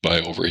cause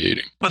by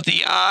overheating. But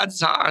the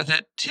odds are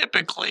that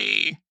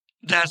typically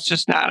that's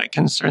just not a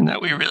concern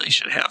that we really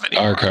should have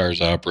anymore. Our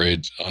cars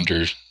operate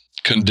under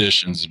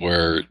conditions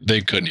where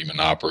they couldn't even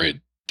operate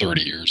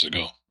 30 years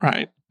ago.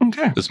 Right.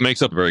 Okay. This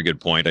makes up a very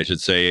good point, I should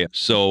say.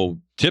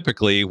 So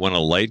typically when a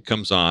light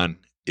comes on,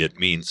 it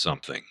means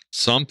something.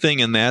 Something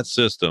in that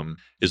system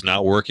is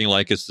not working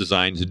like it's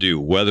designed to do.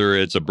 Whether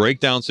it's a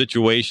breakdown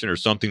situation or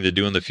something to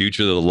do in the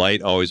future, the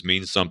light always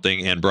means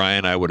something. And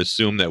Brian, I would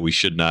assume that we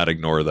should not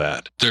ignore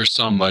that. There's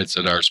some lights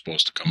that are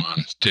supposed to come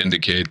on to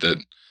indicate that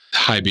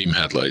high beam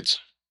headlights,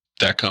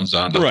 that comes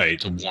on to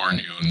warn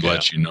you and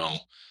let you know.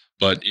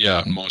 But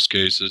yeah, in most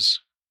cases,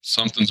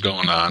 something's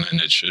going on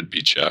and it should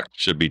be checked.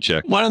 Should be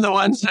checked. One of the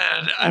ones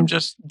that I'm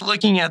just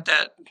looking at,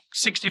 that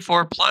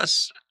 64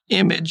 plus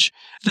image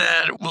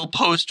that we'll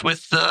post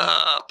with the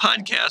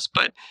podcast,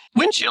 but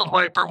windshield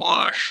wiper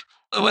wash.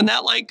 When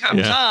that light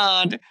comes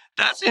on,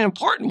 that's an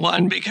important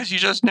one, because you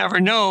just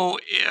never know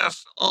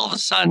if all of a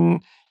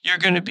sudden you're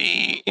going to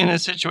be in a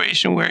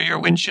situation where your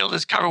windshield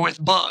is covered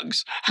with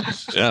bugs.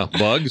 Yeah,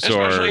 bugs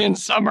especially in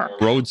summer.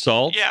 Road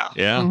salt. Yeah.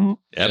 Yeah, Mm-hmm.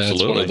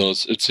 absolutely. It's one of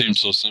those, it seems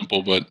so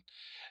simple, but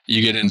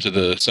you get into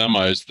the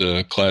semis,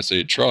 the Class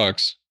 8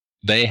 trucks,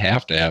 they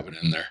have to have it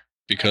in there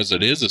because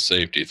it is a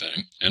safety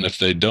thing. And if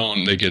they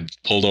don't, they get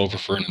pulled over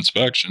for an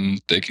inspection.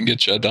 They can get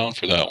shut down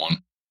for that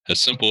one. As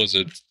simple as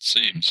it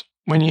seems.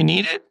 When you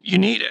need it, you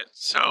need it.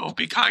 So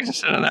be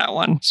cognizant of that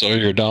one. So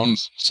you're down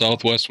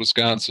southwest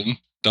Wisconsin,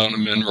 down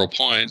in Mineral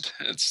Point.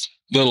 It's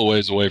a little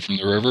ways away from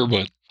the river,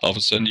 but all of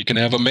a sudden you can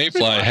have a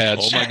mayfly hatch.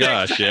 Oh my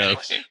gosh,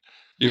 yes.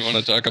 You want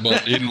to talk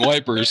about needing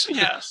wipers?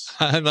 Yes.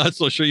 I'm not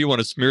so sure you want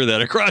to smear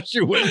that across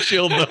your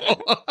windshield,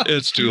 though.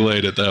 It's too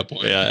late at that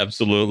point. Yeah,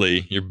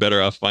 absolutely. You're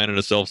better off finding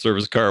a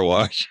self-service car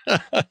wash.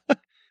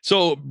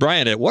 So,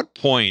 Brian, at what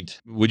point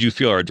would you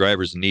feel our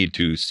drivers need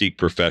to seek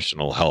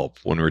professional help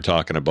when we're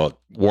talking about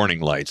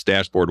warning lights,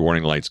 dashboard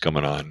warning lights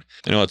coming on?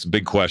 I know it's a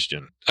big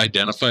question.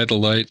 Identify the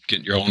light,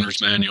 get your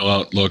owner's manual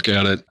out, look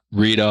at it,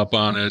 read up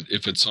on it.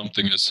 If it's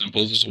something as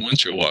simple as a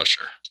windshield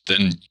washer,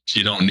 then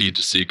you don't need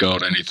to seek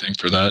out anything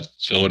for that.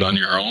 Fill it on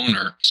your own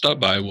or stop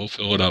by, we'll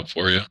fill it up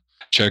for you.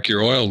 Check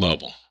your oil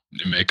level.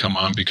 It may come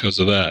on because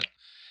of that.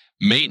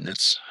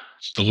 Maintenance,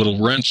 the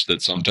little wrench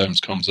that sometimes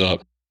comes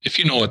up. If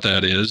you know what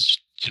that is,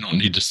 you don't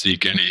need to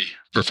seek any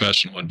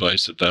professional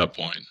advice at that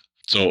point.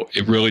 So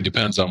it really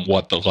depends on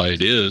what the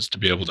light is to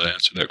be able to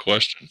answer that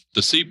question. The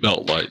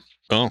seatbelt light.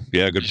 Oh,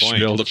 yeah, good point. You should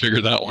be able to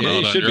figure that one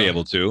out. You should be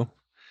able to.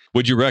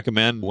 Would you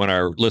recommend when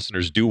our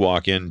listeners do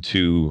walk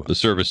into the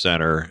service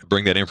center,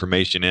 bring that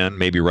information in,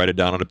 maybe write it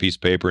down on a piece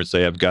of paper and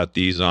say, I've got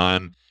these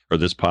on, or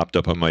this popped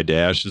up on my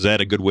dash? Is that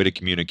a good way to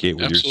communicate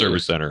with your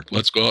service center?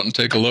 Let's go out and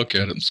take a look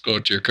at it. Let's go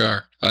out to your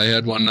car. I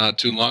had one not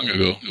too long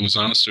ago. It was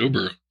on a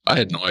Subaru. I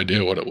had no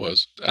idea what it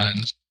was.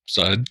 And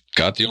so I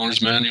got the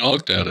owner's manual,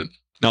 looked at it.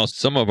 Now,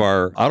 some of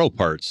our auto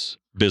parts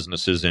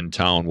businesses in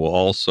town will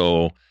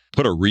also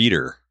put a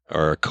reader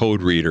or a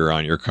code reader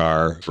on your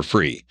car for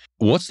free.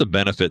 What's the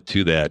benefit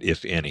to that,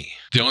 if any?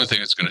 The only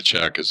thing it's going to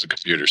check is the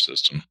computer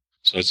system.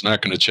 So it's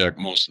not going to check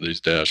most of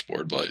these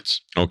dashboard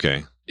lights.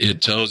 Okay.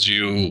 It tells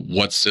you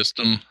what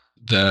system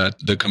that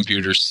the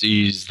computer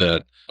sees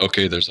that,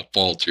 okay, there's a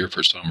fault here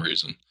for some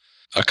reason.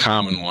 A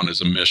common one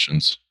is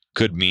emissions.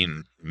 Could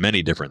mean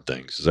many different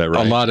things. Is that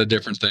right? A lot of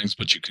different things,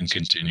 but you can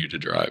continue to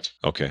drive.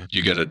 Okay.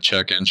 You get a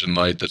check engine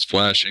light that's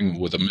flashing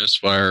with a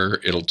misfire.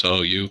 It'll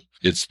tell you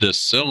it's this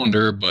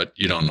cylinder, but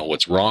you don't know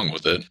what's wrong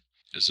with it.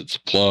 Is it the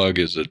plug?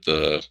 Is it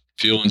the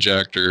fuel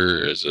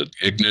injector? Is it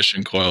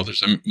ignition coil?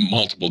 There's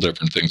multiple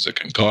different things that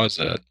can cause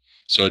that.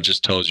 So it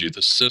just tells you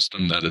the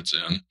system that it's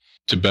in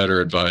to better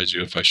advise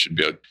you if I should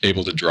be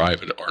able to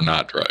drive it or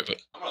not drive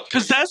it.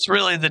 Because that's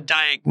really the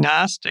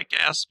diagnostic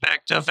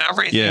aspect of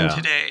everything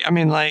today. I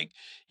mean, like,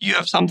 you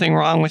have something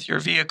wrong with your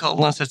vehicle,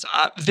 unless it's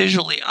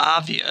visually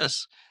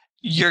obvious,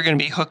 you're going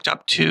to be hooked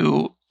up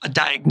to a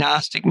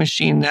diagnostic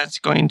machine that's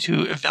going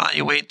to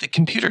evaluate the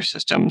computer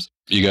systems.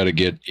 You got to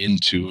get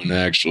into and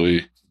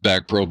actually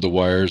back probe the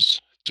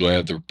wires. Do I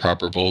have the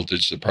proper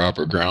voltage, the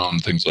proper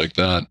ground, things like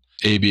that?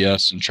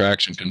 ABS and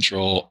traction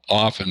control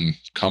often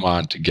come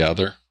on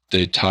together.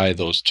 They tie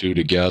those two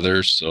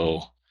together.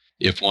 So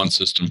if one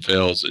system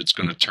fails, it's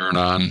going to turn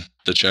on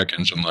the check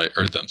engine light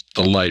or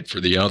the light for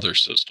the other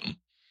system.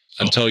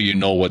 Until you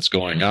know what's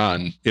going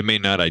on, it may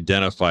not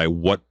identify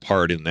what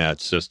part in that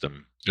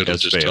system it'll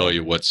has just failed. tell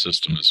you what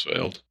system has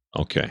failed.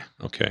 Okay.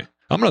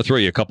 I'm going to throw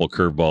you a couple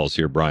curveballs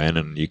here, Brian,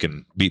 and you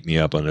can beat me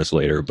up on this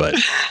later. But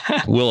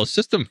will a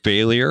system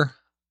failure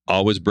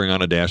always bring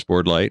on a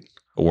dashboard light,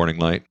 a warning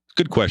light?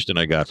 Good question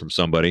I got from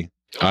somebody.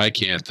 I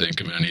can't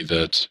think of any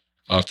that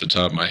off the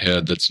top of my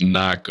head that's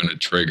not going to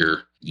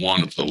trigger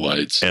one of the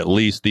lights. At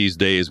least these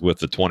days with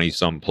the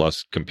 20-some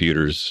plus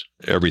computers,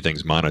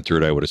 everything's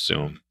monitored, I would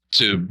assume.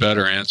 To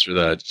better answer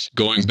that,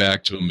 going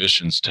back to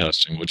emissions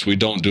testing, which we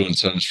don't do in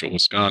central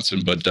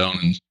Wisconsin, but down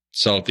in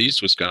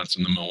southeast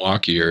Wisconsin, the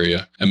Milwaukee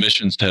area,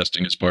 emissions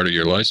testing is part of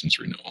your license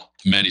renewal.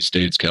 Many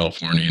states,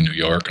 California, New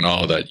York, and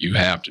all of that, you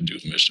have to do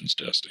emissions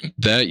testing.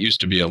 That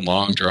used to be a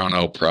long,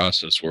 drawn-out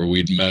process where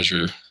we'd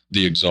measure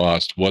the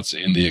exhaust, what's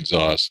in the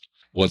exhaust,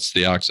 what's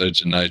the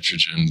oxides and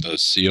nitrogen, the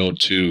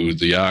CO2,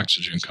 the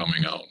oxygen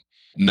coming out.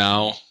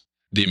 Now,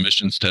 the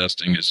emissions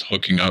testing is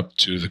hooking up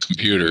to the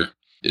computer.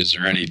 Is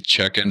there any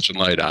check engine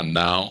light on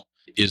now?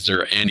 Is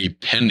there any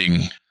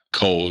pending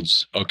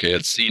codes? Okay,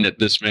 it's seen it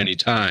this many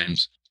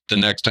times. The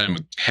next time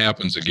it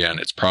happens again,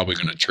 it's probably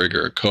going to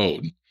trigger a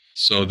code.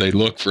 So they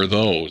look for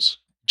those,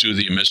 do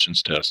the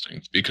emissions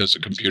testing, because the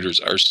computers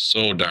are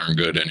so darn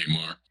good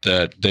anymore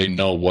that they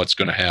know what's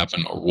going to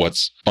happen or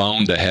what's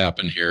bound to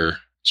happen here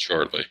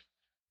shortly.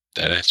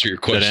 That answer your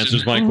question? That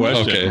answers my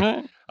question. Okay.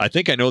 Right. I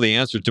think I know the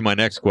answer to my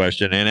next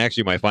question, and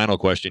actually my final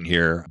question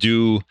here.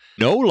 Do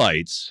no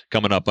lights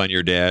coming up on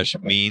your dash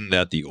mean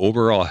that the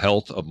overall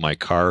health of my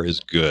car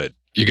is good?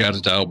 You got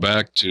to dial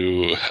back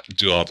to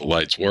do all the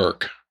lights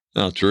work.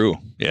 Oh, true.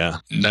 Yeah.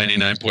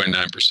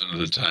 99.9% of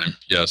the time,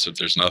 yes, if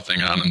there's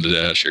nothing on in the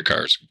dash, your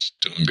car's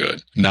doing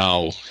good.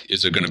 Now,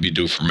 is it going to be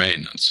due for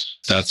maintenance?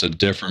 That's a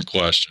different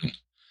question.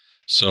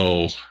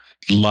 So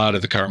a lot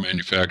of the car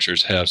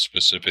manufacturers have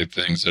specific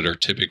things that are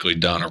typically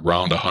done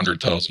around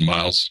 100,000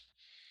 miles.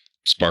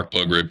 Spark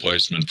plug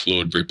replacement,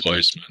 fluid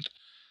replacement.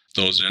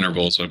 Those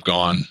intervals have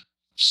gone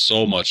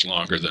so much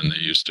longer than they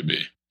used to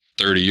be.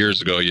 30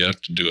 years ago, you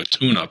have to do a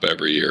tune-up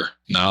every year.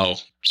 Now,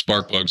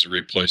 spark plugs are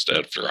replaced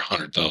after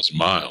 100,000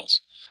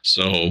 miles.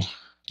 So,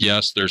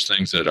 yes, there's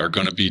things that are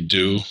going to be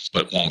due,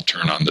 but won't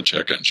turn on the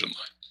check engine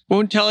light.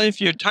 Won't tell you if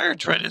your tire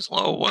tread is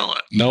low, will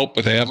it? Nope,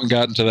 but they haven't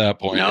gotten to that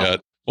point yet.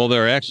 Well,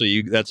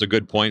 that's a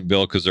good point,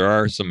 Bill, because there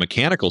are some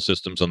mechanical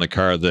systems on the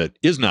car that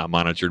is not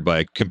monitored by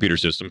a computer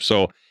system.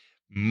 So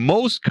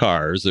most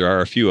cars, there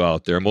are a few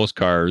out there, most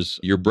cars,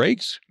 your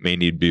brakes may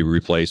need to be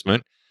replaced,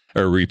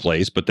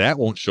 but that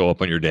won't show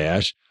up on your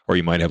dash. Or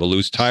you might have a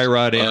loose tie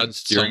rod end,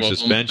 steering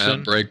suspension.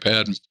 Have brake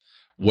pad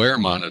wear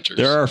monitors.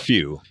 There are a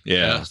few.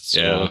 Yeah.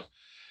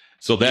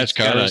 So that's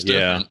kind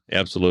of,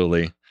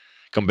 absolutely.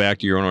 Come back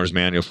to your owner's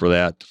manual for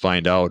that to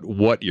find out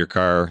what your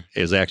car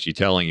is actually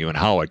telling you and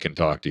how it can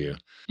talk to you.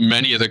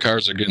 Many of the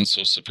cars are getting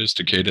so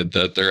sophisticated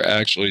that they're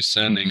actually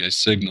sending a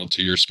signal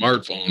to your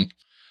smartphone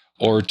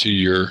or to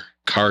your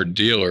car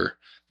dealer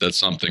that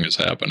something is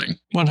happening.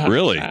 100%.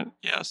 Really?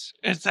 Yes.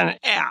 It's an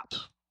app.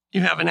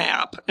 You have an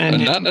app.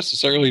 And not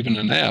necessarily even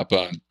an app.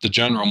 The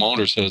General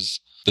Motors has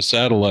the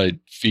satellite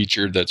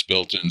feature that's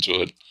built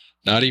into it.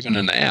 Not even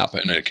an app,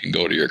 and it can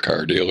go to your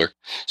car dealer.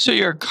 So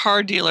your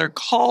car dealer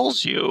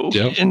calls you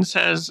and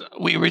says,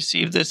 we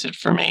received this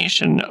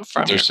information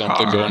from There's your car.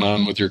 something going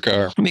on with your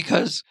car.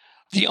 Because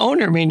the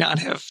owner may not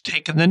have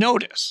taken the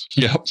notice.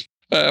 Yep.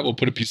 We'll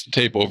put a piece of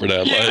tape over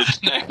that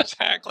light.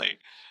 Exactly.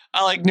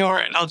 I'll ignore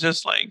it. I'll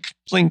just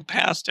blink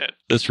past it.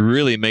 This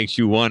really makes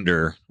you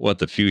wonder what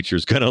the future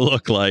is going to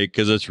look like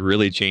because it's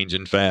really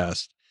changing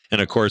fast. And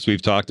of course,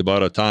 we've talked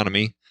about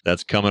autonomy.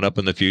 That's coming up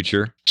in the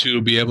future.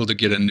 To be able to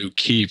get a new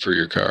key for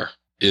your car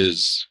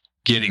is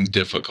getting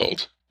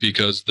difficult.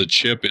 because the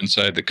chip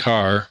inside the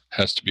car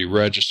has to be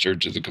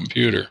registered to the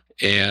computer.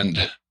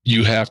 And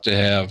you have to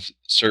have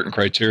certain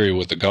criteria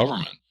with the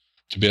government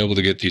to be able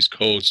to get these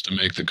codes to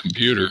make the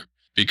computer,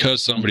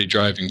 because somebody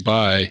driving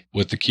by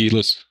with the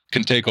keyless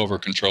can take over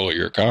control of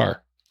your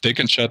car. They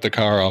can shut the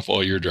car off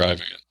while you're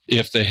driving it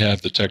if they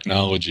have the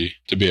technology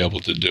to be able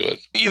to do it.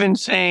 Even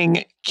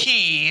saying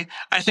key,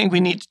 I think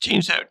we need to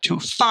change that to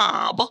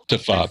fob. To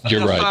fob,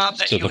 you're right. Fob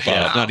that to you the fob.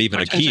 have. Not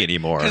even a key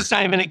anymore. It's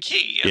not even a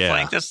key. It's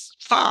like this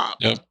fob.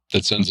 Yep.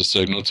 That sends a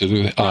signal to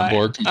the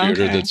onboard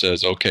computer that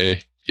says,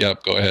 okay,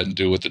 yep, go ahead and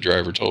do what the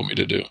driver told me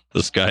to do.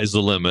 The sky's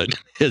the limit.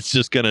 It's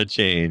just going to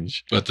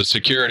change. But the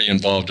security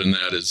involved in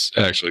that is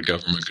actually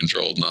government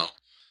controlled now,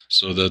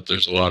 so that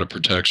there's a lot of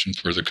protection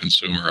for the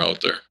consumer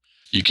out there.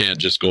 You can't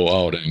just go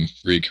out and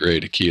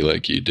recreate a key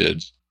like you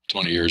did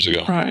 20 years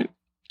ago. Right.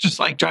 Just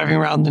like driving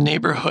around the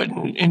neighborhood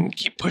and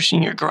keep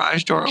pushing your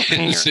garage door open.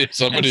 And see if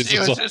somebody's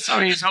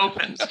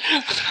open.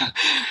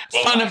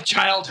 Fun of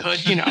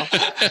childhood, you know.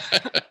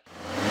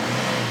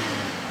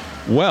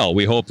 Well,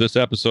 we hope this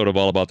episode of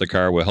All About the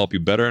Car will help you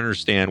better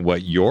understand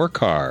what your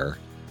car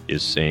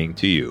is saying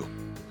to you.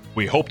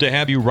 We hope to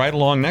have you right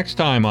along next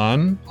time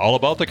on All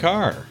About the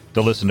Car.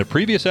 To listen to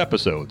previous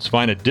episodes,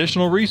 find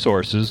additional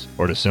resources,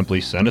 or to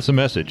simply send us a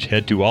message,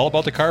 head to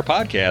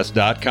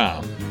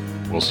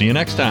allaboutthecarpodcast.com. We'll see you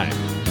next time.